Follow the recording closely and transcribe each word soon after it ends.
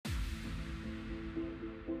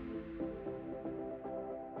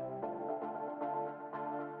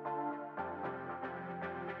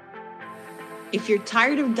If you're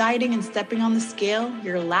tired of dieting and stepping on the scale,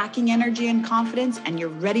 you're lacking energy and confidence, and you're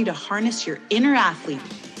ready to harness your inner athlete,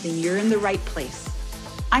 then you're in the right place.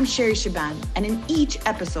 I'm Sherry Shaban, and in each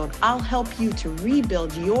episode, I'll help you to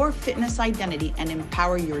rebuild your fitness identity and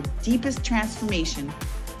empower your deepest transformation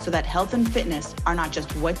so that health and fitness are not just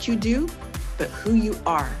what you do, but who you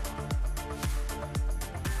are.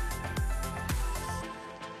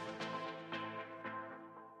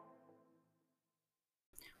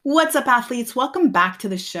 What's up, athletes? Welcome back to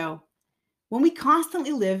the show. When we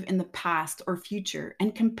constantly live in the past or future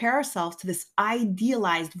and compare ourselves to this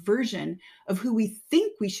idealized version of who we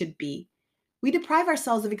think we should be, we deprive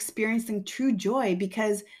ourselves of experiencing true joy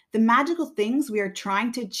because the magical things we are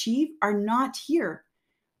trying to achieve are not here.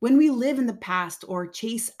 When we live in the past or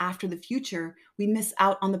chase after the future, we miss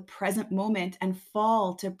out on the present moment and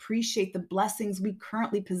fall to appreciate the blessings we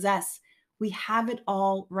currently possess. We have it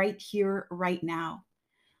all right here, right now.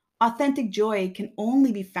 Authentic joy can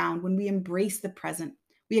only be found when we embrace the present.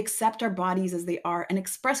 We accept our bodies as they are and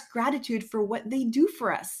express gratitude for what they do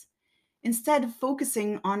for us. Instead of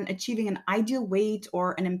focusing on achieving an ideal weight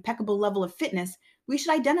or an impeccable level of fitness, we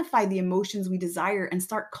should identify the emotions we desire and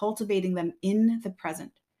start cultivating them in the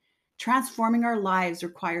present. Transforming our lives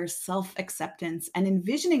requires self acceptance, and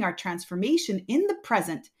envisioning our transformation in the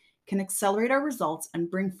present can accelerate our results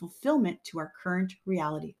and bring fulfillment to our current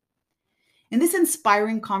reality. In this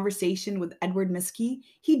inspiring conversation with Edward Miskie,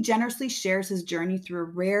 he generously shares his journey through a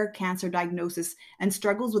rare cancer diagnosis and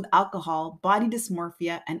struggles with alcohol, body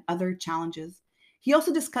dysmorphia, and other challenges. He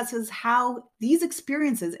also discusses how these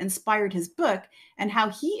experiences inspired his book and how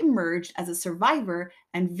he emerged as a survivor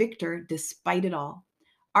and victor despite it all.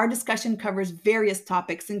 Our discussion covers various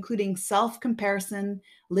topics, including self comparison,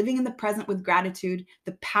 living in the present with gratitude,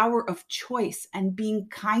 the power of choice, and being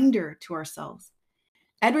kinder to ourselves.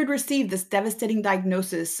 Edward received this devastating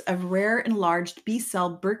diagnosis of rare enlarged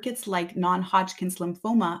B-cell Burkitt's-like non-Hodgkin's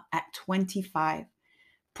lymphoma at 25.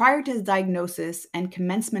 Prior to his diagnosis and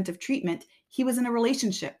commencement of treatment, he was in a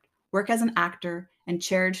relationship, worked as an actor, and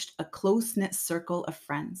cherished a close-knit circle of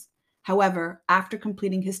friends. However, after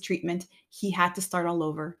completing his treatment, he had to start all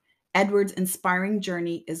over. Edward's inspiring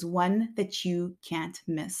journey is one that you can't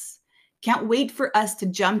miss. Can't wait for us to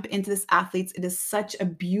jump into this, athletes. It is such a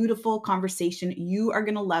beautiful conversation. You are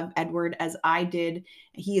going to love Edward as I did.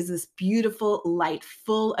 He is this beautiful light,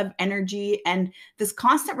 full of energy, and this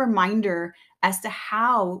constant reminder as to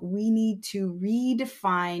how we need to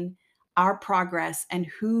redefine our progress and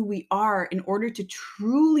who we are in order to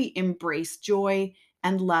truly embrace joy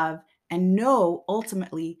and love and know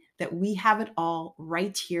ultimately that we have it all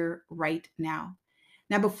right here, right now.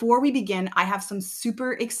 Now, before we begin, I have some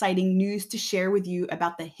super exciting news to share with you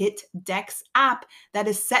about the Hit Dex app that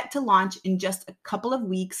is set to launch in just a couple of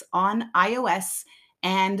weeks on iOS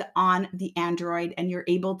and on the Android, and you're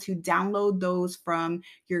able to download those from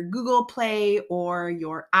your Google Play or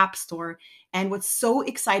your App Store. And what's so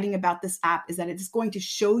exciting about this app is that it's going to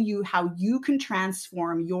show you how you can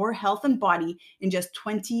transform your health and body in just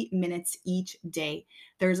 20 minutes each day.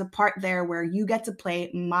 There's a part there where you get to play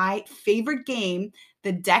my favorite game,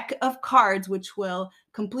 the deck of cards, which will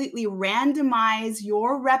completely randomize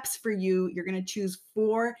your reps for you. You're going to choose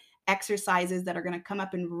 4 exercises that are going to come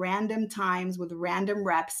up in random times with random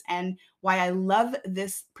reps. And why I love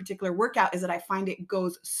this particular workout is that I find it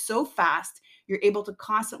goes so fast. You're able to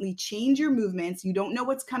constantly change your movements. You don't know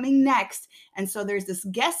what's coming next. And so there's this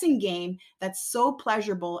guessing game that's so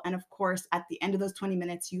pleasurable. And of course, at the end of those 20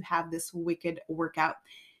 minutes, you have this wicked workout.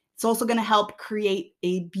 It's also going to help create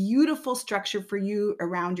a beautiful structure for you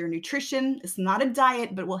around your nutrition. It's not a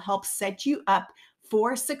diet, but will help set you up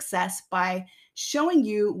for success by showing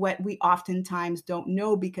you what we oftentimes don't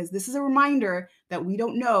know, because this is a reminder that we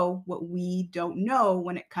don't know what we don't know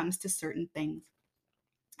when it comes to certain things.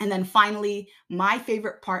 And then finally, my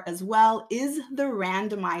favorite part as well is the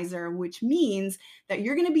randomizer, which means that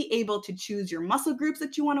you're going to be able to choose your muscle groups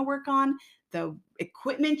that you want to work on, the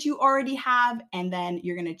equipment you already have, and then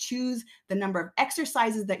you're going to choose the number of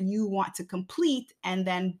exercises that you want to complete. And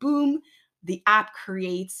then boom, the app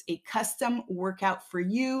creates a custom workout for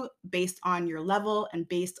you based on your level and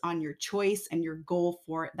based on your choice and your goal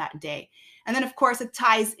for that day. And then, of course, it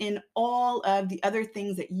ties in all of the other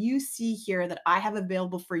things that you see here that I have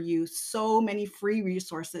available for you. So many free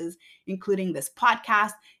resources, including this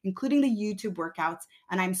podcast, including the YouTube workouts.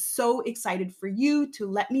 And I'm so excited for you to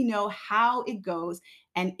let me know how it goes.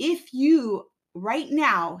 And if you right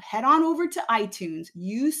now, head on over to iTunes,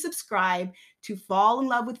 you subscribe to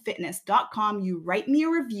fallinlovewithfitness.com, you write me a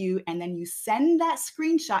review, and then you send that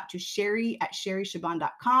screenshot to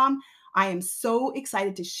Sherry@sherryshaban.com. I am so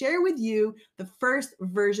excited to share with you the first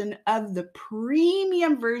version of the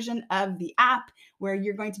premium version of the app, where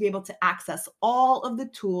you're going to be able to access all of the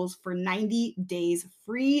tools for 90 days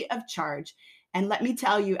free of charge. And let me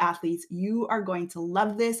tell you, athletes, you are going to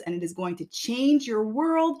love this, and it is going to change your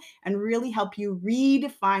world and really help you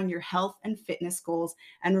redefine your health and fitness goals.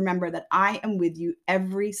 And remember that I am with you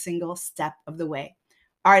every single step of the way.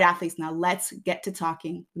 All right, athletes, now let's get to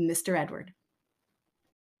talking with Mr. Edward.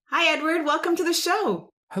 Hi, Edward. Welcome to the show.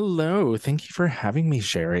 Hello. Thank you for having me,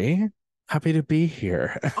 Sherry. Happy to be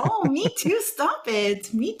here. Oh, me too. Stop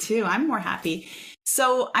it. Me too. I'm more happy.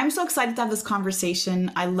 So I'm so excited to have this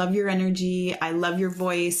conversation. I love your energy. I love your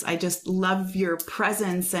voice. I just love your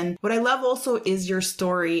presence. And what I love also is your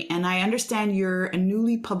story. And I understand you're a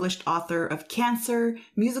newly published author of cancer,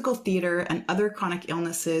 musical theater, and other chronic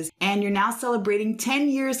illnesses. And you're now celebrating 10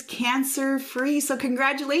 years cancer free. So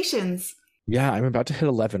congratulations. Yeah, I'm about to hit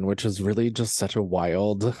 11, which is really just such a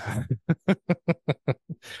wild.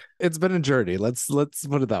 It's been a journey. Let's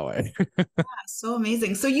put it that way. So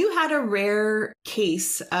amazing. So you had a rare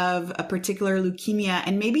case of a particular leukemia,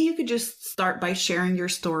 and maybe you could just start by sharing your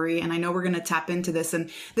story. And I know we're going to tap into this. And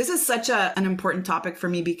this is such an important topic for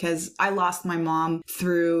me because I lost my mom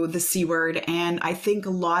through the C word. And I think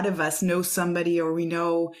a lot of us know somebody, or we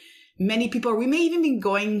know many people, or we may even be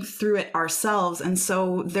going through it ourselves. And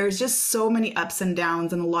so there's just so many ups and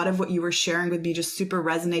downs. And a lot of what you were sharing with me just super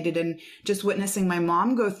resonated. And just witnessing my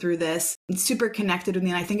mom go through this, it's super connected with me.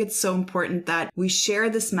 And I think it's so important that we share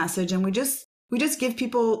this message, and we just give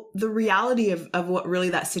people the reality of what really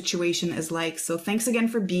that situation is like. So thanks again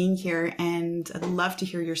for being here. And I'd love to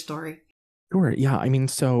hear your story. Sure. Yeah. I mean,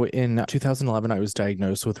 so in 2011, I was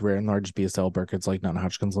diagnosed with rare enlarged B-cell Burkitt's like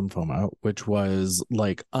non-Hodgkin's lymphoma, which was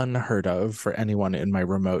like unheard of for anyone in my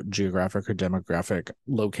remote geographic or demographic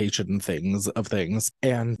location things.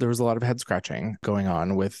 And there was a lot of head scratching going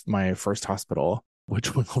on with my first hospital,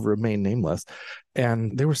 which will remain nameless.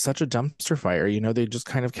 And they were such a dumpster fire. They just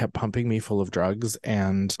kind of kept pumping me full of drugs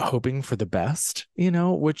and hoping for the best,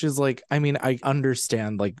 which is like, I mean, I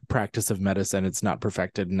understand like practice of medicine, it's not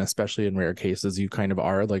perfected. And especially in rare cases, you kind of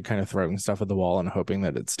are like kind of throwing stuff at the wall and hoping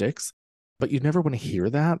that it sticks. But you never want to hear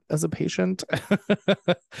that as a patient.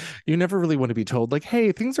 You never really want to be told like,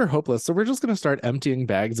 hey, things are hopeless, so we're just going to start emptying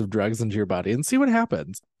bags of drugs into your body and see what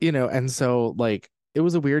happens, and so like, it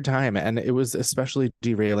was a weird time, and it was especially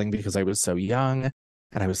derailing because I was so young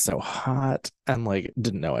and I was so hot and like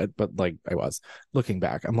didn't know it, but like I was looking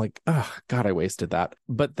back, I'm like, oh God, I wasted that.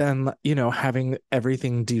 But then, having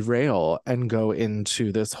everything derail and go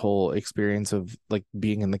into this whole experience of like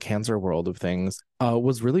being in the cancer world of things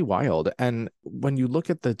was really wild. And when you look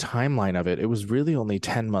at the timeline of it, it was really only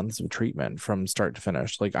 10 months of treatment from start to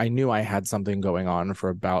finish. Like I knew I had something going on for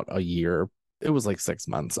about a year. It was like 6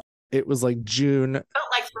 months. It was like June. Felt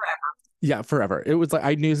like forever. Yeah, forever. It was like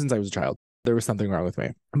I knew since I was a child there was something wrong with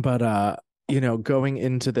me. But going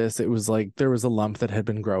into this, it was like there was a lump that had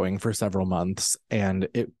been growing for several months, and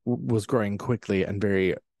it was growing quickly and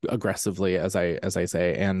very aggressively, as I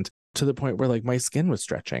say, and to the point where like my skin was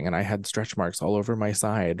stretching and I had stretch marks all over my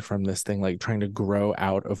side from this thing like trying to grow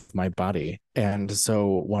out of my body. And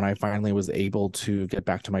so when I finally was able to get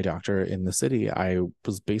back to my doctor in the city, I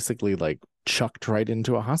was basically like chucked right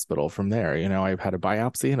into a hospital from there. I had a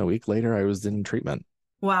biopsy and a week later I was in treatment.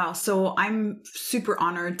 Wow. So I'm super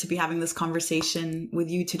honored to be having this conversation with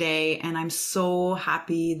you today. And I'm so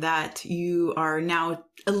happy that you are now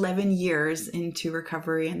 11 years into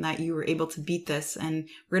recovery and that you were able to beat this. And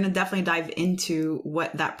we're going to definitely dive into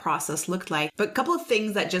what that process looked like. But a couple of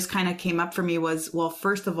things that just kind of came up for me was, well,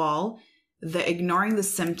 first of all, the ignoring the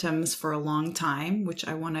symptoms for a long time, which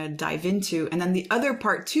I want to dive into. And then the other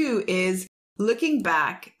part too is looking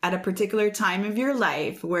back at a particular time of your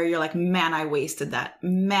life where you're like, man, I wasted that.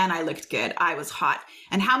 Man, I looked good. I was hot.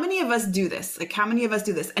 And how many of us do this? Like, how many of us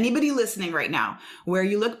do this? Anybody listening right now, where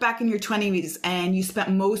you look back in your 20s and you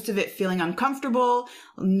spent most of it feeling uncomfortable,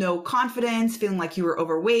 no confidence, feeling like you were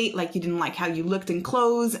overweight, like you didn't like how you looked in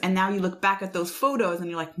clothes. And now you look back at those photos and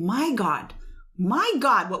you're like, my God,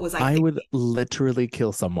 what was I thinking? Would literally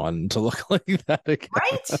kill someone to look like that again.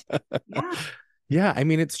 Right? Yeah. Yeah, I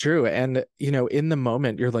mean, it's true. And, in the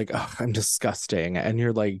moment, you're like, oh, I'm disgusting. And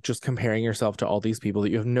you're like just comparing yourself to all these people that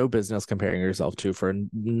you have no business comparing yourself to for a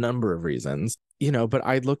number of reasons, but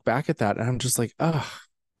I look back at that and I'm just like, oh,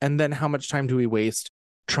 and then how much time do we waste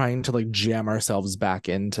trying to like jam ourselves back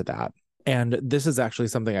into that? And this is actually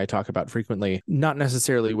something I talk about frequently, not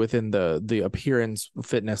necessarily within the appearance,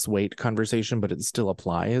 fitness, weight conversation, but it still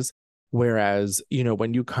applies. Whereas, you know,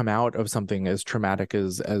 when you come out of something as traumatic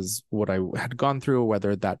as what I had gone through,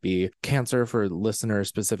 whether that be cancer for listener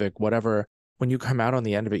specific, whatever, when you come out on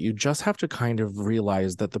the end of it, you just have to kind of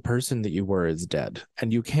realize that the person that you were is dead.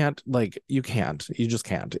 And you just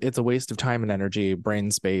can't. It's a waste of time and energy,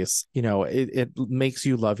 brain space. You know, it makes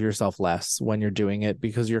you love yourself less when you're doing it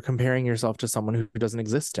because you're comparing yourself to someone who doesn't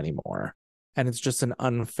exist anymore. And it's just an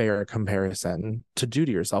unfair comparison to do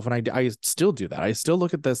to yourself. And I still do that. I still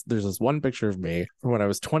look at this. There's this one picture of me from when I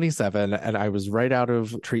was 27 and I was right out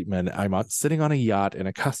of treatment. I'm sitting on a yacht in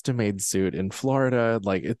a custom made suit in Florida.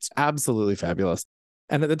 Like, it's absolutely fabulous.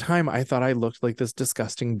 And at the time, I thought I looked like this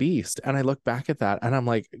disgusting beast. And I look back at that and I'm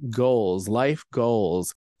like, goals, life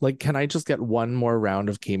goals. Like, can I just get one more round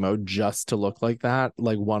of chemo just to look like that?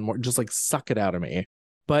 Like, one more, just like suck it out of me.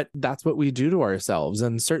 But that's what we do to ourselves.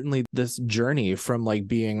 And certainly this journey from like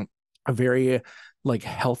being a very like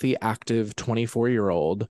healthy, active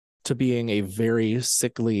 24-year-old to being a very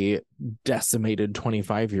sickly, decimated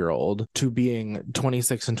 25-year-old to being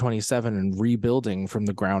 26 and 27 and rebuilding from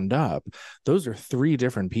the ground up, those are three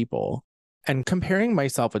different people. And comparing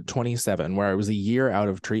myself at 27, where I was a year out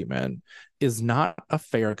of treatment, is not a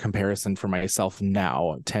fair comparison for myself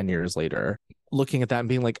now, 10 years later. Looking at that and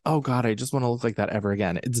being like, oh God, I just want to look like that ever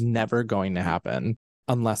again. It's never going to happen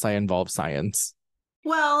unless I involve science.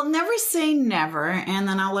 Well, never say never. And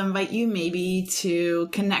then I'll invite you maybe to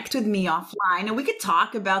connect with me offline and we could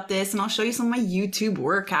talk about this and I'll show you some of my YouTube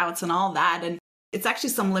workouts and all that. And it's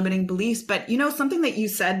actually some limiting beliefs. But you know, something that you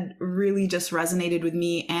said really just resonated with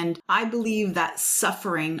me. And I believe that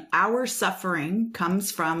our suffering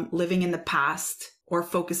comes from living in the past or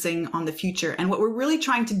focusing on the future. And what we're really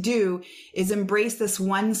trying to do is embrace this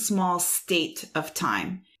one small state of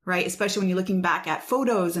time, right? Especially when you're looking back at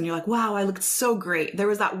photos and you're like, wow, I looked so great. There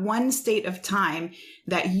was that one state of time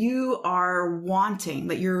that you are wanting,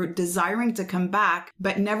 that you're desiring to come back,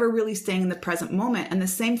 but never really staying in the present moment. And the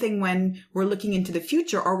same thing when we're looking into the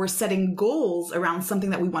future or we're setting goals around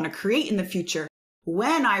something that we want to create in the future.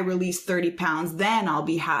 When I release 30 pounds, then I'll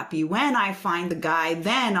be happy. When I find the guy,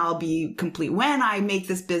 then I'll be complete. When I make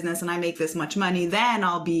this business and I make this much money, then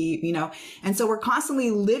I'll be, you know. And so we're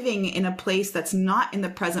constantly living in a place that's not in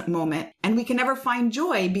the present moment. And we can never find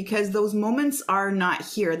joy because those moments are not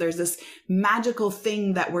here. There's this magical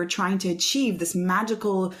thing that we're trying to achieve, this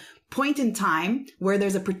magical point in time where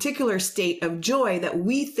there's a particular state of joy that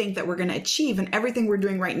we think that we're going to achieve. And everything we're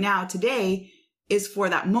doing right now today is for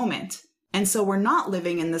that moment. And so we're not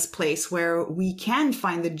living in this place where we can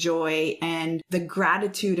find the joy and the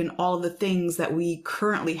gratitude and all of the things that we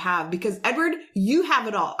currently have. Because Edward, you have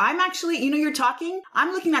it all. I'm actually, you know, you're talking,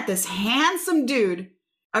 I'm looking at this handsome dude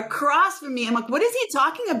across from me. I'm like, what is he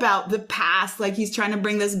talking about? The past, like he's trying to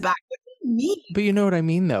bring this back. What do you mean? But you know what I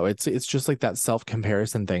mean, though? It's just like that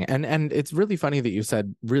self-comparison thing. And it's really funny that you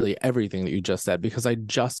said really everything that you just said, because I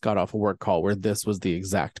just got off a work call where this was the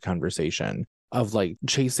exact conversation of like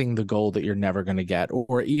chasing the goal that you're never going to get,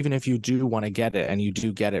 or even if you do want to get it and you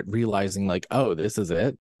do get it, realizing like, oh, this is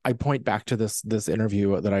it. I point back to this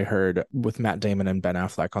interview that I heard with Matt Damon and Ben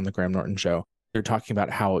Affleck on the Graham Norton show. They're talking about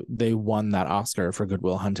how they won that Oscar for Good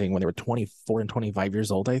Will Hunting when they were 24 and 25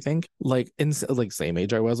 years old, I think, like in like same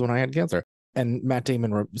age I was when I had cancer. And Matt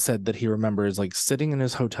Damon said that he remembers like sitting in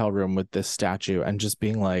his hotel room with this statue and just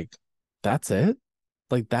being like, that's it.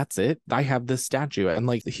 Like, that's it. I have this statue. And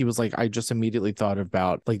like, he was like, I just immediately thought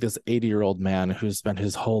about like this 80-year-old man who spent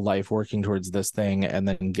his whole life working towards this thing and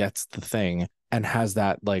then gets the thing and has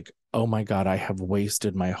that like, oh my God, I have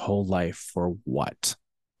wasted my whole life for what?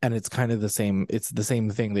 And it's kind of the same. It's the same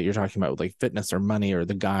thing that you're talking about with like fitness or money or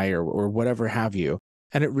the guy or whatever have you.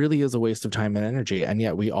 And it really is a waste of time and energy. And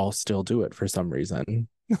yet we all still do it for some reason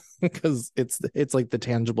because it's like the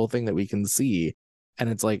tangible thing that we can see. And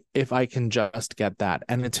it's like, if I can just get that.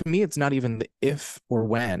 And to me, it's not even the if or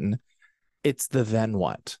when, it's the then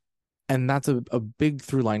what. And that's a big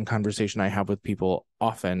through line conversation I have with people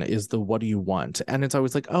often is the what do you want? And it's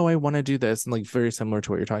always like, oh, I want to do this. And like very similar to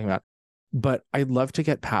what you're talking about. But I'd love to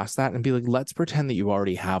get past that and be like, let's pretend that you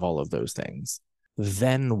already have all of those things.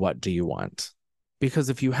 Then what do you want? Because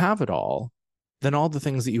if you have it all, then all the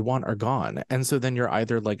things that you want are gone. And so then you're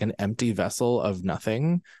either like an empty vessel of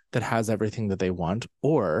nothing that has everything that they want,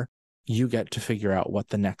 or you get to figure out what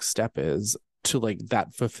the next step is to like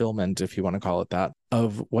that fulfillment, if you want to call it that,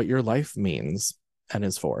 of what your life means and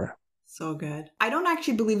is for. So good. I don't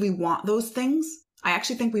actually believe we want those things. I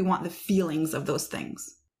actually think we want the feelings of those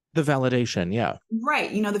things. The validation, yeah. Right.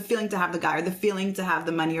 You know, the feeling to have the guy or the feeling to have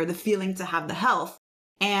the money or the feeling to have the health.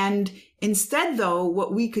 And instead, though,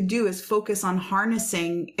 what we could do is focus on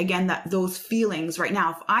harnessing, again, those feelings right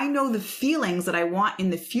now. If I know the feelings that I want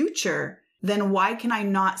in the future, then why can I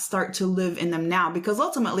not start to live in them now? Because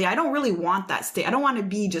ultimately, I don't really want that state. I don't want to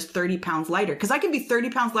be just 30 pounds lighter, because I can be 30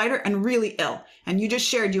 pounds lighter and really ill. And you just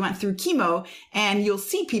shared you went through chemo, and you'll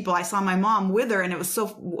see people. I saw my mom with her, and it was so,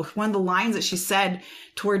 one of the lines that she said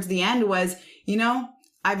towards the end was,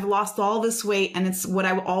 I've lost all this weight, and it's what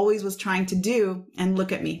I always was trying to do. And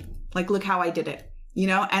look at me. Like, look how I did it.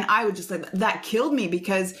 And I would just like, that killed me,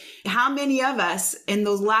 because how many of us in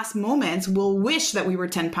those last moments will wish that we were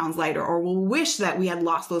 10 pounds lighter, or will wish that we had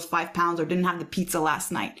lost those 5 pounds or didn't have the pizza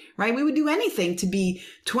last night, right? We would do anything to be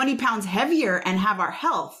 20 pounds heavier and have our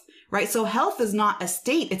health, right? So health is not a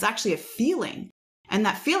state. It's actually a feeling. And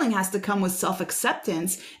that feeling has to come with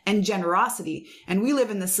self-acceptance and generosity. And we live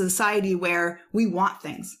in this society where we want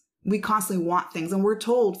things. We constantly want things. And we're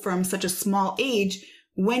told from such a small age,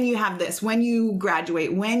 when you have this, when you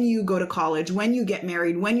graduate, when you go to college, when you get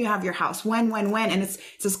married, when you have your house, when. And it's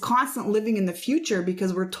this constant living in the future,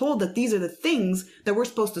 because we're told that these are the things that we're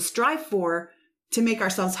supposed to strive for to make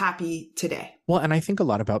ourselves happy today. Well, and I think a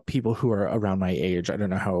lot about people who are around my age. I don't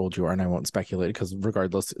know how old you are, and I won't speculate, because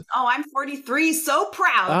regardless. Oh, I'm 43. So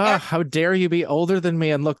proud. Ah, how dare you be older than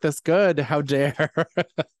me and look this good? How dare.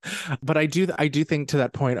 But I do think, to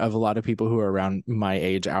that point, of a lot of people who are around my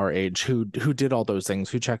age, our age, who did all those things,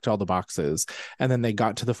 who checked all the boxes, and then they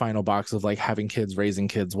got to the final box of like having kids, raising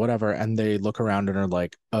kids, whatever, and they look around and are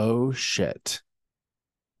like, oh shit,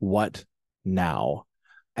 what now?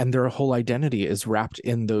 And their whole identity is wrapped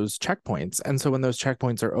in those checkpoints. And so when those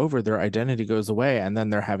checkpoints are over, their identity goes away. And then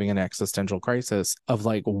they're having an existential crisis of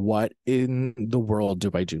like, what in the world do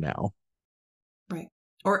I do now? Right.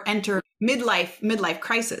 Or enter midlife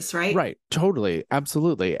crisis, right? Right. Totally.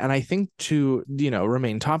 Absolutely. And I think to,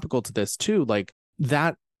 remain topical to this too, like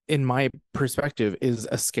that, in my perspective, is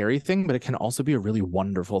a scary thing, but it can also be a really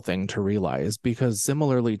wonderful thing to realize, because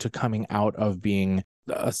similarly to coming out of being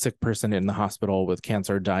a sick person in the hospital with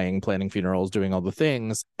cancer, dying, planning funerals, doing all the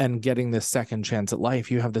things, and getting this second chance at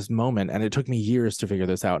life, you have this moment. And it took me years to figure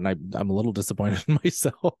this out, and I'm a little disappointed in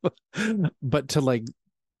myself. But to like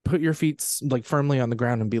put your feet like firmly on the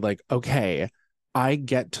ground and be like, okay, I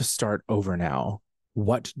get to start over now.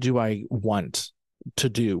 What do I want to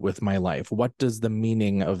do with my life? What does the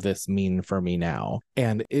meaning of this mean for me now?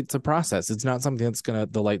 And it's a process. It's not something that's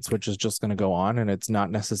the light switch is just gonna go on, and it's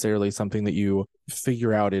not necessarily something that you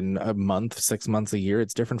figure out in a month, 6 months, a year.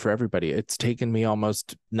 It's different for everybody. It's taken me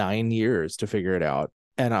almost 9 years to figure it out,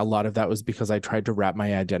 and a lot of that was because I tried to wrap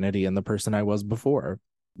my identity in the person I was before.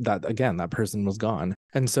 That, again, that person was gone.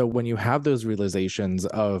 And so when you have those realizations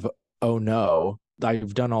of, oh no,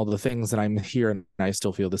 I've done all the things and I'm here and I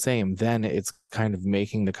still feel the same, then it's kind of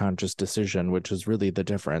making the conscious decision, which is really the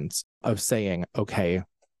difference of saying, okay,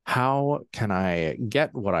 how can I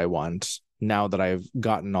get what I want now that I've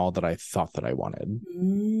gotten all that I thought that I wanted?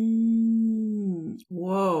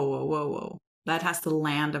 Whoa. That has to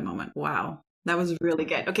land a moment. Wow. That was really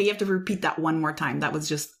good. Okay, you have to repeat that one more time. That was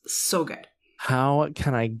just so good. How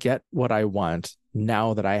can I get what I want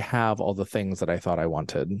now that I have all the things that I thought I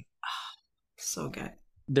wanted? So good.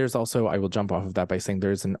 There's also, I will jump off of that by saying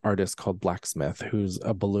there's an artist called Blacksmith who's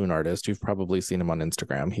a balloon artist. You've probably seen him on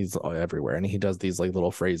Instagram. He's everywhere, and he does these like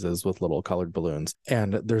little phrases with little colored balloons.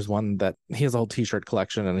 And there's one that he has a whole t-shirt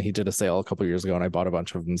collection, and he did a sale a couple of years ago, and I bought a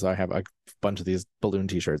bunch of them. So I have a bunch of these balloon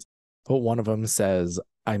t-shirts. But one of them says,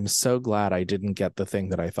 I'm so glad I didn't get the thing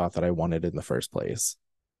that I thought that I wanted in the first place.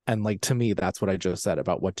 And like, to me, that's what I just said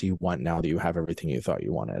about what do you want now that you have everything you thought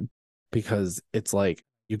you wanted? Because it's like,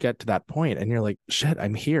 you get to that point and you're like, shit,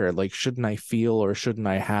 I'm here. Like, shouldn't I feel, or shouldn't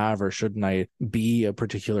I have, or shouldn't I be a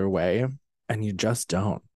particular way? And you just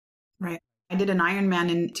don't. Right. I did an Ironman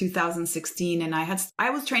in 2016, and I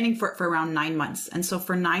was training for around 9 months. And so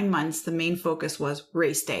for 9 months, the main focus was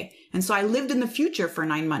race day. And so I lived in the future for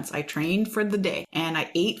 9 months. I trained for the day, and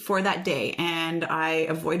I ate for that day, and I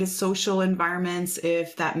avoided social environments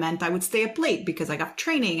if that meant I would stay up late because I got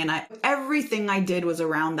training, and everything I did was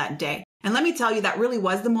around that day. And let me tell you, that really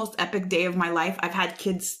was the most epic day of my life. I've had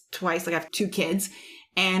kids twice, like I have 2 kids.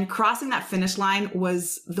 And crossing that finish line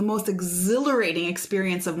was the most exhilarating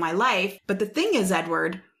experience of my life. But the thing is,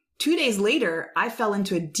 Edward, 2 days later, I fell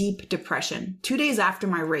into a deep depression. 2 days after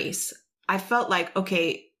my race, I felt like,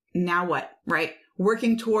 okay, now what, right?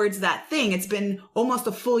 Working towards that thing. It's been almost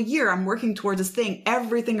a full year. I'm working towards this thing.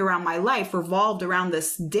 Everything around my life revolved around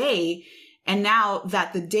this day. And now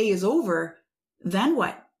that the day is over, then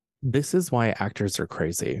what? This is why actors are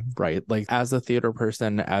crazy, right? Like, as a theater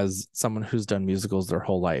person, as someone who's done musicals their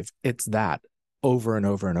whole life, it's that over and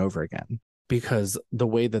over and over again. because the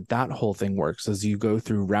way that that whole thing works is you go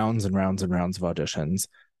through rounds and rounds and rounds of auditions,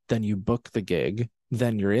 then you book the gig,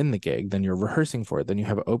 then you're in the gig, then you're rehearsing for it, then you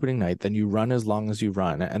have opening night, then you run as long as you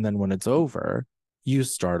run, and then when it's over, you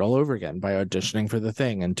start all over again by auditioning for the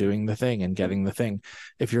thing and doing the thing and getting the thing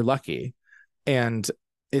if you're lucky. And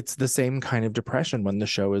it's the same kind of depression when the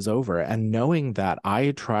show is over. And knowing that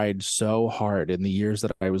I tried so hard in the years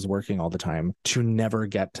that I was working all the time to never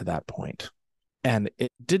get to that point. And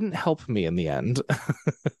it didn't help me in the end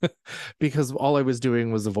because all I was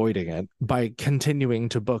doing was avoiding it by continuing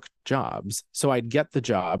to book jobs. So I'd get the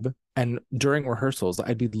job, and during rehearsals,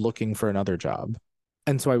 I'd be looking for another job.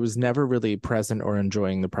 And so I was never really present or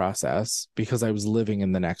enjoying the process because I was living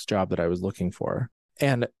in the next job that I was looking for.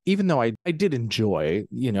 And even though I did enjoy,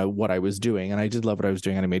 what I was doing, and I did love what I was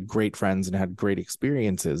doing, and I made great friends and had great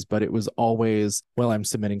experiences, but it was always, well, I'm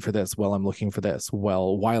submitting for this, well, I'm looking for this,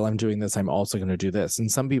 well, while I'm doing this, I'm also going to do this.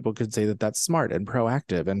 And some people could say that that's smart and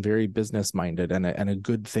proactive and very business minded and a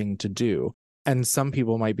good thing to do. And some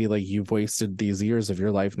people might be like, you've wasted these years of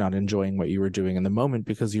your life not enjoying what you were doing in the moment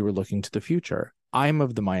because you were looking to the future. I'm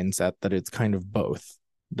of the mindset that it's kind of both,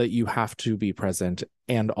 that you have to be present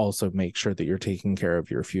and also make sure that you're taking care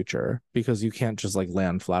of your future, because you can't just like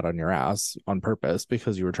land flat on your ass on purpose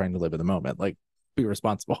because you were trying to live in the moment. Like, be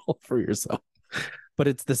responsible for yourself. But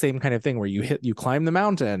it's the same kind of thing where you climb the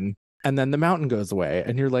mountain and then the mountain goes away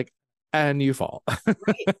and you're like, and you fall.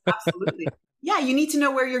 Right. Absolutely. Yeah. You need to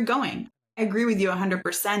know where you're going. I agree with you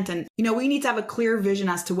 100%. And, we need to have a clear vision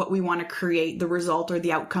as to what we want to create, the result or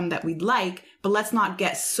the outcome that we'd like. But let's not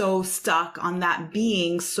get so stuck on that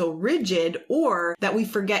being so rigid, or that we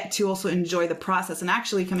forget to also enjoy the process. And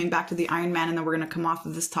actually, coming back to the Ironman, and then we're going to come off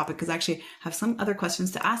of this topic because I actually have some other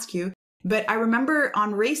questions to ask you. But I remember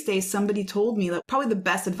on race day, somebody told me that probably the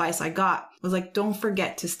best advice I got was like, don't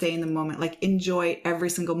forget to stay in the moment, like enjoy every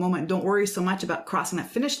single moment. Don't worry so much about crossing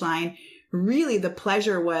that finish line. Really, the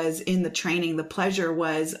pleasure was in the training. The pleasure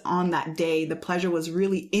was on that day. The pleasure was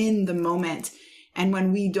really in the moment. And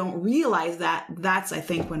when we don't realize that, that's, I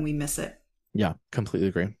think, when we miss it. Yeah, completely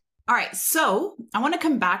agree. All right. So I want to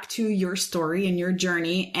come back to your story and your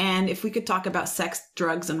journey. And if we could talk about sex,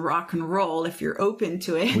 drugs, and rock and roll, if you're open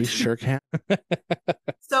to it. We sure can.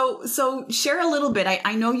 So share a little bit.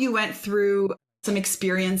 I know you went through some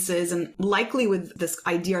experiences, and likely with this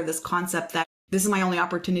idea or this concept that this is my only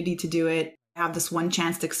opportunity to do it. I have this one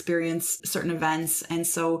chance to experience certain events. And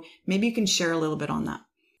so maybe you can share a little bit on that.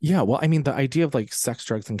 Yeah. Well, I mean, the idea of like sex,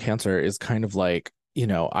 drugs, and cancer is kind of like,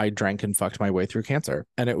 I drank and fucked my way through cancer.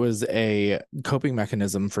 And it was a coping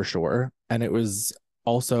mechanism for sure. And it was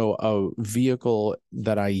also a vehicle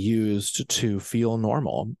that I used to feel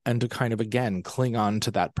normal and to kind of, again, cling on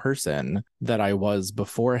to that person that I was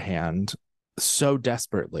beforehand so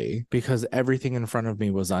desperately, because everything in front of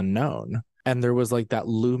me was unknown. And there was like that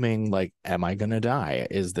looming, like, am I going to die?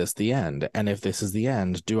 Is this the end? And if this is the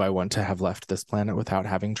end, do I want to have left this planet without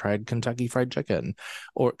having tried Kentucky Fried Chicken?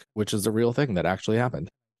 Or, which is a real thing that actually happened.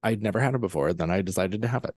 I'd never had it before. Then I decided to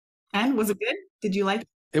have it. And was it good? Did you like it?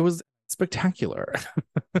 It was spectacular.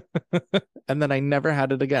 And then I never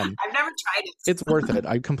had it again. I've never tried it. It's worth it.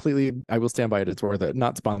 I will stand by it. It's worth it.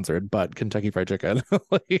 Not sponsored, but Kentucky Fried Chicken.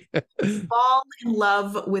 Fall in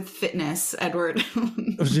love with fitness, Edward.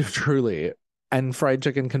 Truly. And fried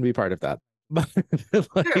chicken can be part of that. But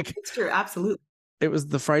It's true. Absolutely. It was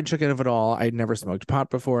the fried chicken of it all. I'd never smoked pot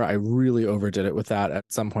before. I really overdid it with that at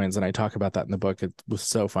some points. And I talk about that in the book. It was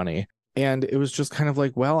so funny. And it was just kind of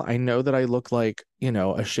like, well, I know that I look like,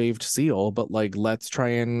 a shaved seal, but like, let's try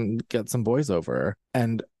and get some boys over.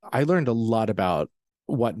 And I learned a lot about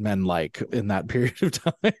what men like in that period of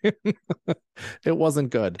time. It wasn't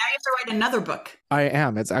good. Now you have to write another book. I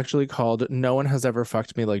am. It's actually called No One Has Ever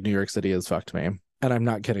Fucked Me Like New York City Has Fucked Me. And I'm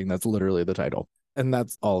not kidding. That's literally the title. And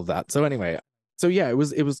that's all of that. So anyway, yeah, it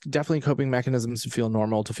was definitely coping mechanisms to feel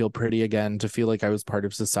normal, to feel pretty again, to feel like I was part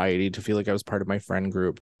of society, to feel like I was part of my friend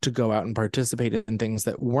group, to go out and participate in things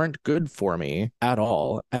that weren't good for me at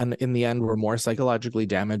all. And in the end, were more psychologically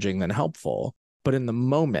damaging than helpful. But in the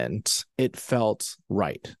moment, it felt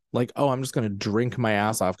right. Like, oh, I'm just going to drink my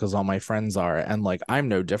ass off because all my friends are. And like, I'm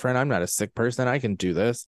no different. I'm not a sick person. I can do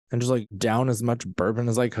this. And just like down as much bourbon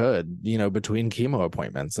as I could, between chemo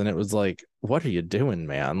appointments. And it was like, what are you doing,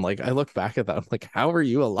 man? Like, I look back at that. I'm like, how are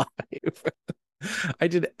you alive? I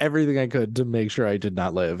did everything I could to make sure I did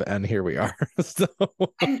not live. And here we are. So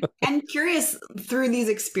and curious through these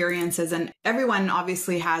experiences, and everyone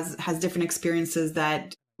obviously has different experiences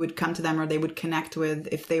that would come to them or they would connect with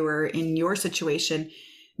if they were in your situation.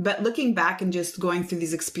 But looking back and just going through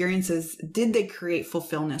these experiences, did they create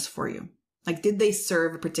fulfillment for you? Like, did they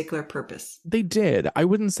serve a particular purpose? They did. I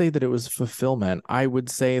wouldn't say that it was fulfillment. I would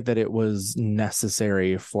say that it was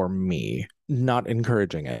necessary for me, not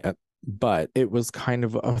encouraging it, but it was kind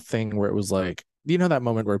of a thing where it was like, you know, that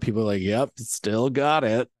moment where people are like, yep, still got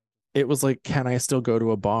it. It was like, can I still go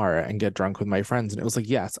to a bar and get drunk with my friends? And it was like,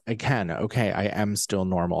 yes, I can. Okay, I am still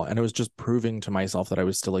normal. And it was just proving to myself that I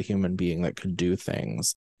was still a human being that could do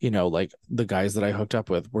things. You know, like the guys that I hooked up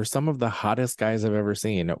with were some of the hottest guys I've ever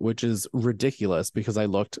seen, which is ridiculous because I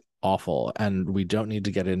looked awful and we don't need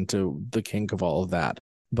to get into the kink of all of that.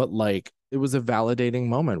 But like, it was a validating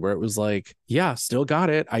moment where it was like, yeah, still got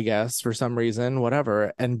it, I guess, for some reason,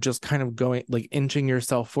 whatever. And just kind of going, like, inching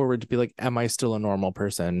yourself forward to be like, am I still a normal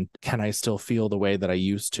person? Can I still feel the way that I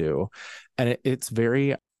used to? And it's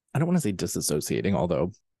very, I don't want to say disassociating,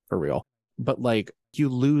 although for real, but like, you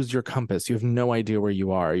lose your compass. You have no idea where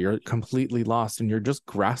you are. You're completely lost and you're just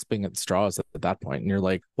grasping at straws at that point. And you're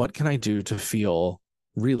like, what can I do to feel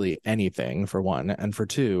really anything, for one? And for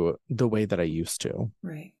two, the way that I used to.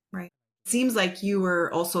 Right, right. Seems like you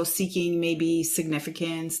were also seeking maybe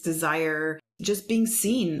significance, desire, just being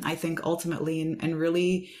seen, I think, ultimately. And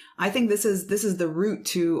really, I think this is the root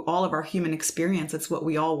to all of our human experience. It's what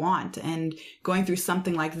we all want. And going through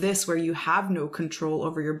something like this where you have no control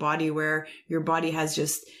over your body, where your body has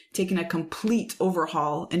just taken a complete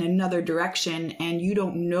overhaul in another direction and you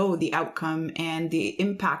don't know the outcome and the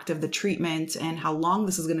impact of the treatment and how long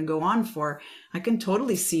this is going to go on for, I can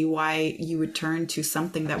totally see why you would turn to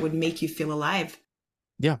something that would make you feel alive.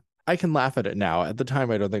 Yeah, I can laugh at it now. At the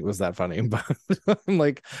time, I don't think it was that funny, but I'm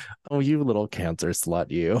like, oh, you little cancer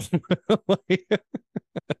slut, you. Like,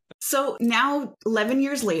 So now 11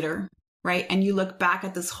 years later, right? And you look back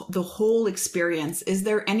at the whole experience. Is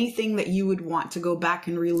there anything that you would want to go back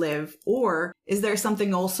and relive? Or is there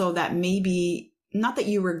something also that maybe not that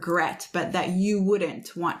you regret, but that you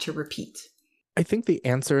wouldn't want to repeat? I think the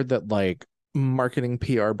answer that like marketing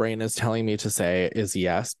PR brain is telling me to say is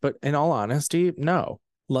yes, but in all honesty, no.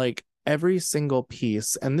 Like every single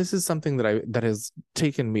piece, and this is something that has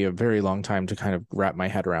taken me a very long time to kind of wrap my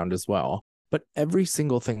head around as well. But every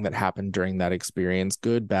single thing that happened during that experience,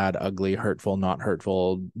 good, bad, ugly, hurtful, not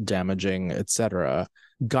hurtful, damaging, etc.,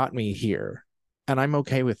 got me here. And I'm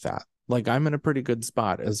okay with that. Like I'm in a pretty good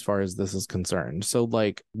spot as far as this is concerned. So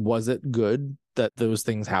like, was it good that those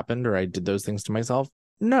things happened or I did those things to myself?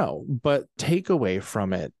 No, but takeaway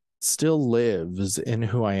from it still lives in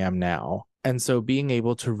who I am now. And so being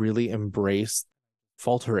able to really embrace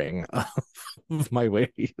faltering of my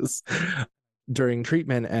ways during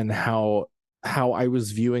treatment and how I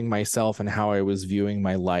was viewing myself and how I was viewing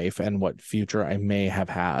my life and what future I may have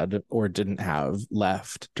had or didn't have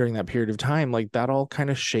left during that period of time, like that all kind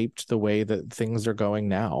of shaped the way that things are going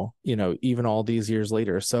now, you know, even all these years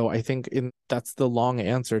later. So I think that's the long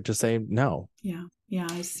answer to say no. Yeah. Yeah,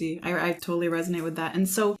 I see. I totally resonate with that. And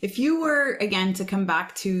so if you were, again, to come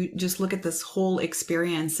back to just look at this whole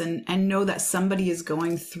experience and know that somebody is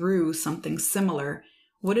going through something similar,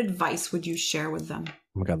 what advice would you share with them?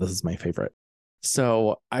 Oh my God, this is my favorite.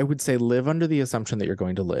 So I would say live under the assumption that you're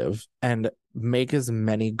going to live and make as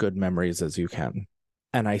many good memories as you can.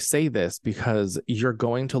 And I say this because you're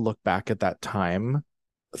going to look back at that time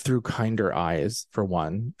through kinder eyes, for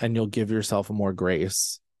one, and you'll give yourself more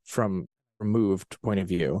grace from removed point of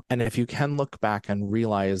view. And if you can look back and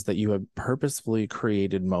realize that you have purposefully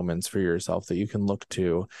created moments for yourself that you can look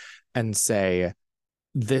to and say,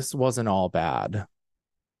 this wasn't all bad,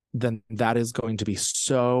 then that is going to be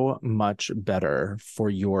so much better for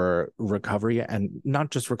your recovery, and not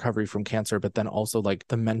just recovery from cancer, but then also like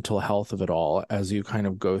the mental health of it all as you kind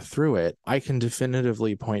of go through it. I can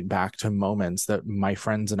definitively point back to moments that my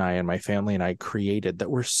friends and I and my family and I created that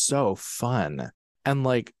were so fun. And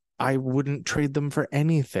like, I wouldn't trade them for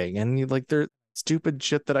anything. And like, they're stupid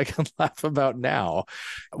shit that I can laugh about now.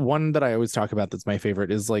 One that I always talk about that's my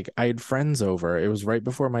favorite is like I had friends over. It was right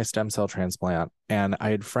before my stem cell transplant, and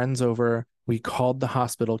I had friends over. We called the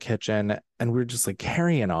hospital kitchen and we were just like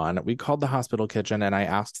carrying on. We called the hospital kitchen and I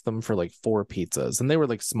asked them for like 4 pizzas, and they were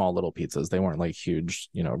like small little pizzas. They weren't like huge,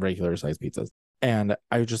 you know, regular size pizzas. And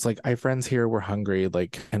I was just like, I have friends here, we're hungry,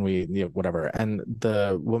 like, can we, you know, whatever. And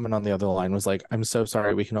the woman on the other line was like, I'm so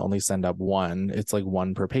sorry, we can only send up one. It's like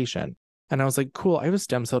 1 per patient. And I was like, cool, I have a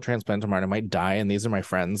stem cell transplant tomorrow. I might die, and these are my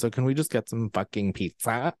friends. So can we just get some fucking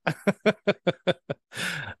pizza?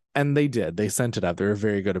 And they did. They sent it up. They were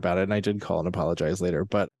very good about it. And I did call and apologize later.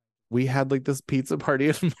 But we had like this pizza party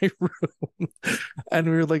in my room and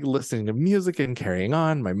we were like listening to music and carrying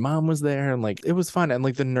on. My mom was there and like it was fun. And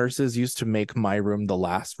like the nurses used to make my room the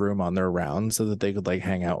last room on their round so that they could like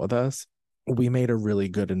hang out with us. We made a really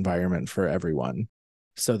good environment for everyone.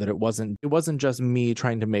 so that it wasn't just me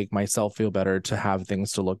trying to make myself feel better to have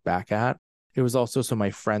things to look back at. It was also so my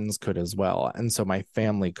friends could as well, and so my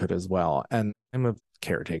family could as well. And I'm a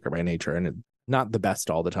caretaker by nature, and not the best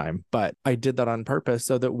all the time, but I did that on purpose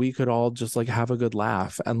so that we could all just like have a good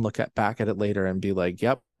laugh and look at back at it later and be like,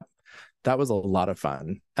 yep, that was a lot of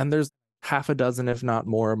fun. And there's half a dozen, if not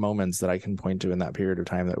more, moments that I can point to in that period of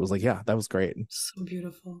time that was like, yeah, that was great. So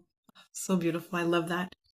beautiful. So beautiful. I love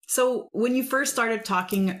that. So, when you first started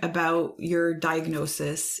talking about your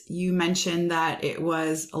diagnosis, you mentioned that it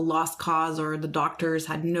was a lost cause or the doctors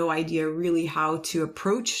had no idea really how to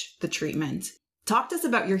approach the treatment. Talk to us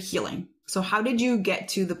about your healing. So, how did you get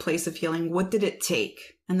to the place of healing? What did it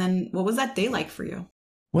take? And then, what was that day like for you?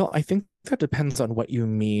 Well, I think that depends on what you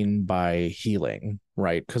mean by healing,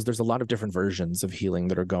 right? Because there's a lot of different versions of healing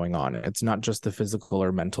that are going on. It's not just the physical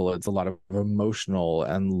or mental, it's a lot of emotional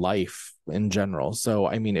and life in general. So,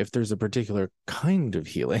 I mean, if there's a particular kind of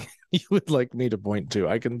healing you would like me to point to,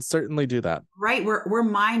 I can certainly do that. Right. We're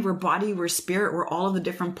mind, we're body, we're spirit, we're all of the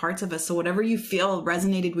different parts of us. So whatever you feel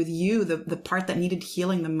resonated with you, the part that needed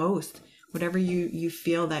healing the most, whatever you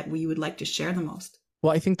feel that we would like to share the most.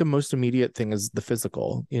 Well, I think the most immediate thing is the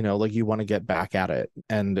physical, like you want to get back at it.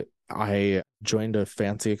 And I joined a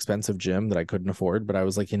fancy, expensive gym that I couldn't afford, but I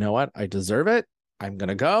was like, you know what? I deserve it. I'm going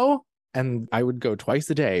to go. And I would go twice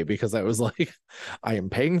a day because I was like, I am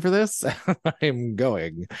paying for this. I am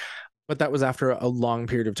going. But that was after a long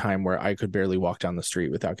period of time where I could barely walk down the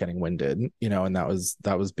street without getting winded, and that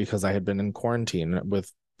was because I had been in quarantine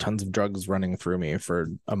with tons of drugs running through me for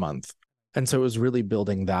a month. And so it was really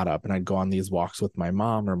building that up. And I'd go on these walks with my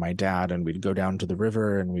mom or my dad, and we'd go down to the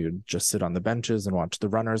river and we would just sit on the benches and watch the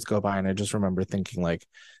runners go by. And I just remember thinking, like,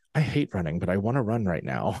 I hate running, but I want to run right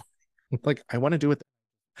now. Like, I want to do it.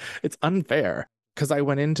 It's unfair because I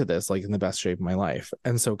went into this like in the best shape of my life.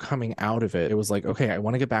 And so coming out of it, it was like, okay, I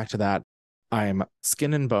want to get back to that. I'm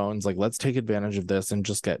skin and bones. Like, let's take advantage of this and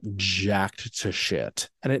just get jacked to shit.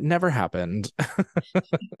 And it never happened.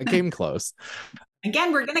 I came close.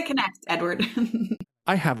 Again, we're going to connect, Edward.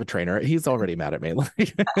 I have a trainer. He's already mad at me.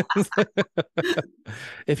 Like,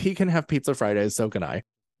 if he can have pizza Fridays, so can I.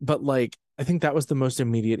 But like, I think that was the most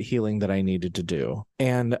immediate healing that I needed to do.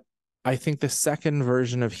 And I think the second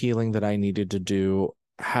version of healing that I needed to do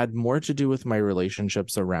had more to do with my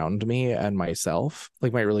relationships around me and myself,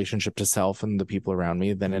 like my relationship to self and the people around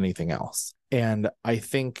me, than anything else. And I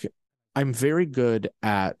think I'm very good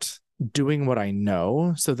at doing what I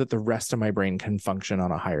know so that the rest of my brain can function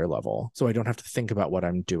on a higher level. So I don't have to think about what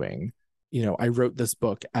I'm doing. I wrote this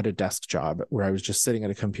book at a desk job where I was just sitting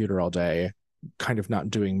at a computer all day, kind of not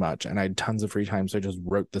doing much. And I had tons of free time. So I just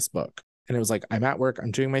wrote this book. And it was like, I'm at work,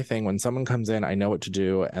 I'm doing my thing. When someone comes in, I know what to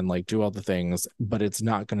do and like do all the things, but it's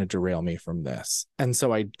not going to derail me from this. And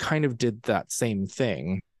so I kind of did that same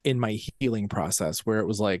thing in my healing process, where it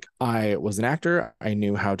was like, I was an actor. I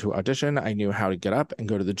knew how to audition. I knew how to get up and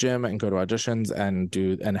go to the gym and go to auditions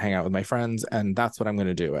and hang out with my friends. And that's what I'm going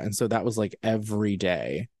to do. And so that was like every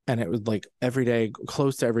day. And it was like every day,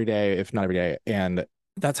 close to every day, if not every day. And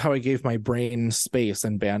that's how I gave my brain space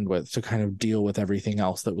and bandwidth to kind of deal with everything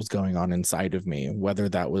else that was going on inside of me, whether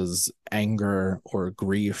that was anger or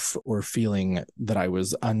grief or feeling that I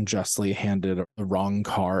was unjustly handed the wrong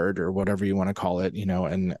card or whatever you want to call it,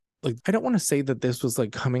 and like, I don't want to say that this was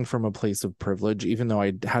like coming from a place of privilege, even though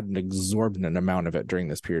I had an exorbitant amount of it during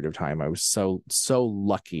this period of time. I was so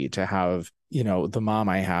lucky to have, the mom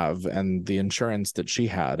I have and the insurance that she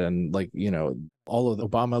had. And like, all of the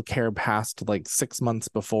Obamacare passed like 6 months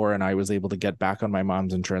before, and I was able to get back on my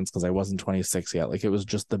mom's insurance because I wasn't 26 yet. Like, it was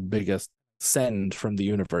just the biggest send from the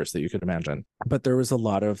universe that you could imagine. But there was a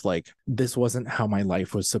lot of like, this wasn't how my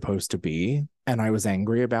life was supposed to be. And I was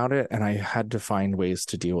angry about it, and I had to find ways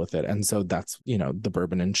to deal with it. And so that's, the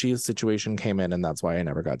bourbon and cheese situation came in, and that's why I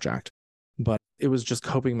never got jacked. But it was just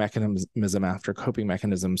coping mechanism after coping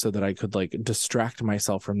mechanism so that I could like distract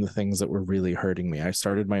myself from the things that were really hurting me. I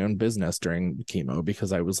started my own business during chemo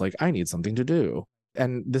because I was like, I need something to do.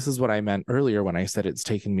 And this is what I meant earlier when I said it's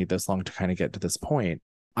taken me this long to kind of get to this point.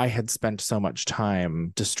 I had spent so much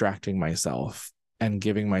time distracting myself and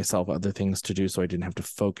giving myself other things to do so I didn't have to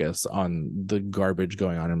focus on the garbage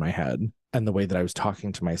going on in my head and the way that I was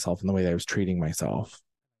talking to myself and the way that I was treating myself.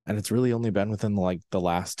 And it's really only been within like the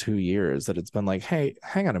last 2 years that it's been like, hey,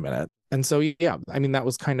 hang on a minute. And so, yeah, I mean, that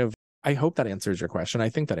was kind of, I hope that answers your question. I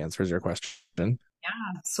think that answers your question.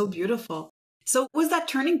 Yeah, so beautiful. So what was that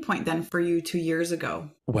turning point then for you 2 years ago?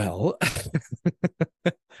 Well,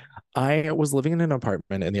 I was living in an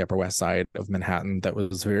apartment in the Upper West Side of Manhattan that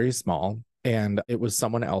was very small, and it was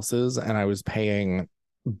someone else's, and I was paying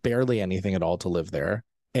barely anything at all to live there.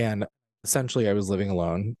 And Essentially, I was living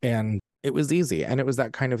alone and it was easy. And it was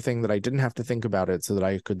that kind of thing that I didn't have to think about it so that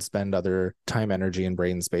I could spend other time, energy, and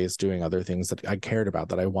brain space doing other things that I cared about,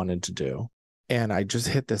 that I wanted to do. And I just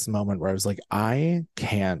hit this moment where I was like, I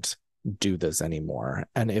can't do this anymore.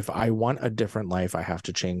 And if I want a different life, I have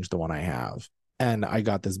to change the one I have. And I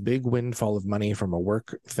got this big windfall of money from a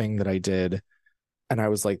work thing that I did. And I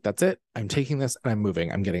was like, that's it. I'm taking this and I'm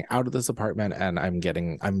moving. I'm getting out of this apartment and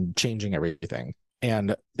I'm changing everything.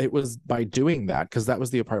 And it was by doing that, because that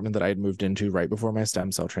was the apartment that I had moved into right before my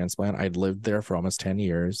stem cell transplant. I'd lived there for almost 10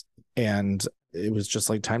 years. And it was just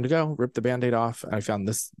like, time to go, rip the Band-Aid off. I found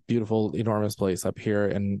this beautiful, enormous place up here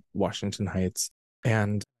in Washington Heights.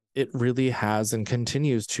 And it really has and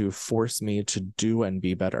continues to force me to do and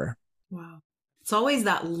be better. Wow. It's always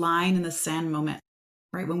that line in the sand moment,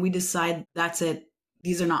 right? When we decide that's it,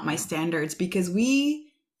 these are not my standards, because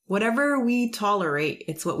whatever we tolerate,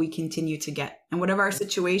 it's what we continue to get. And whatever our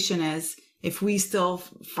situation is, if we still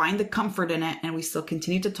find the comfort in it and we still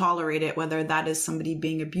continue to tolerate it, whether that is somebody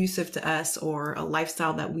being abusive to us or a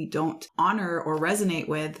lifestyle that we don't honor or resonate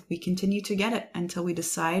with, we continue to get it until we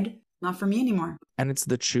decide, not for me anymore. And it's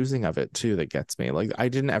the choosing of it too that gets me. Like I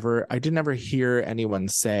didn't ever hear anyone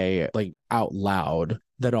say like out loud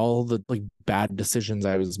that all the like bad decisions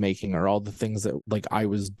I was making or all the things that like I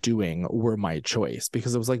was doing were my choice,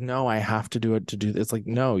 because it was like, no, I have to do it to do this. It's like,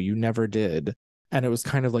 no, you never did. And it was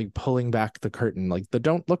kind of like pulling back the curtain, like the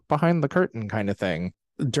don't look behind the curtain kind of thing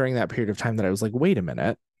during that period of time, that I was like, wait a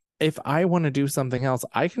minute. If I want to do something else,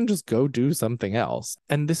 I can just go do something else.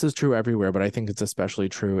 And this is true everywhere, but I think it's especially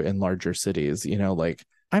true in larger cities. You know, like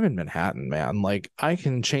I'm in Manhattan, man. Like I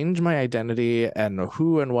can change my identity and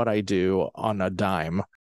who and what I do on a dime.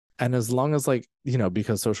 And as long as like, you know,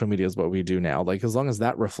 because social media is what we do now, like as long as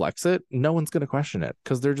that reflects it, no one's going to question it,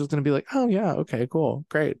 because they're just going to be like, oh yeah, okay, cool,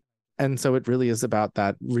 great. And so it really is about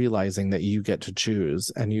that, realizing that you get to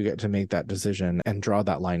choose and you get to make that decision and draw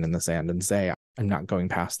that line in the sand and say, I'm not going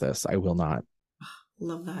past this. I will not.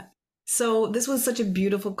 Love that. So this was such a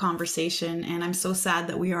beautiful conversation, and I'm so sad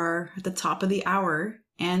that we are at the top of the hour.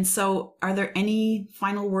 And so are there any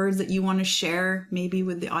final words that you want to share maybe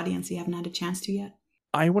with the audience you haven't had a chance to yet?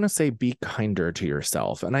 I want to say be kinder to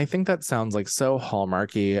yourself. And I think that sounds like so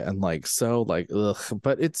hallmarky and like so like, ugh,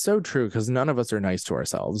 but it's so true, because none of us are nice to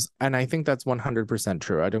ourselves. And I think that's 100%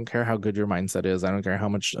 true. I don't care how good your mindset is. I don't care how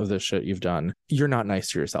much of this shit you've done. You're not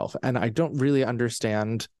nice to yourself. And I don't really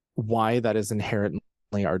understand why that is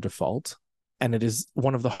inherently our default. And it is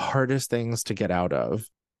one of the hardest things to get out of.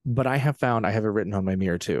 But I have found, I have it written on my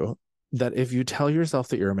mirror too, that if you tell yourself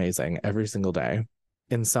that you're amazing every single day,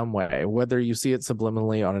 in some way, whether you see it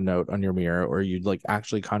subliminally on a note on your mirror or you like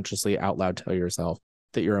actually consciously out loud tell yourself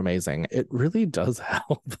that you're amazing, it really does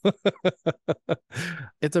help.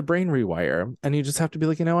 It's a brain rewire, and you just have to be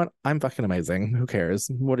like, you know what? I'm fucking amazing. Who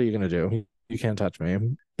cares? What are you going to do? You can't touch me.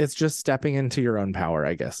 It's just stepping into your own power,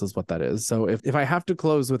 I guess, is what that is. So if I have to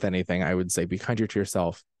close with anything, I would say be kinder to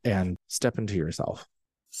yourself and step into yourself.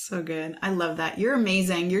 So good. I love that. You're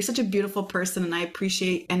amazing. You're such a beautiful person, and I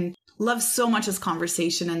appreciate and love so much this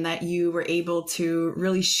conversation, and that you were able to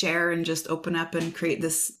really share and just open up and create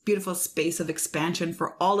this beautiful space of expansion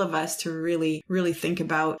for all of us to really, really think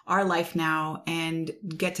about our life now and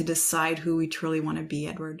get to decide who we truly want to be,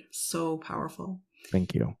 Edward. So powerful.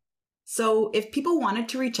 Thank you. So if people wanted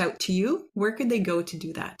to reach out to you, where could they go to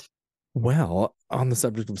do that? Well, on the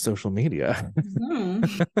subject of social media,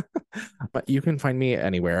 but you can find me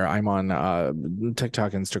anywhere. I'm on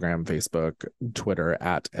TikTok, Instagram, Facebook, Twitter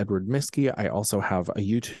at Edward Miskie. I also have a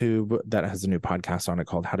YouTube that has a new podcast on it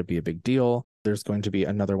called How to Be a Big Deal. There's going to be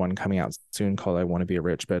another one coming out soon called I Want to Be a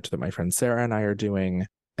Rich Bitch that my friend Sarah and I are doing.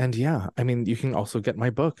 And yeah, I mean, you can also get my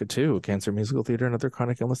book too, Cancer, Musical Theater, and Other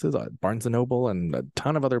Chronic Illnesses at Barnes & Noble and a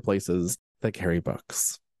ton of other places that carry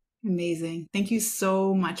books. Amazing. Thank you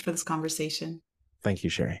so much for this conversation. Thank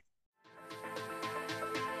you, Sherry.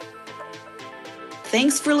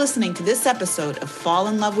 Thanks for listening to this episode of Fall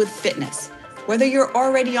in Love with Fitness. Whether you're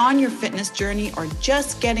already on your fitness journey or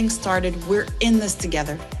just getting started, we're in this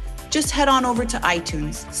together. Just head on over to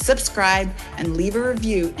iTunes, subscribe, and leave a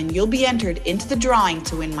review, and you'll be entered into the drawing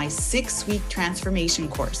to win my 6-week transformation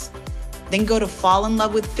course. Then go to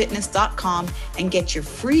fallinlovewithfitness.com and get your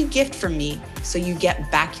free gift from me so you get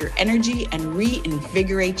back your energy and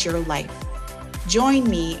reinvigorate your life. Join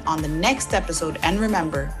me on the next episode, and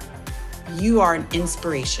remember, you are an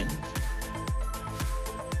inspiration.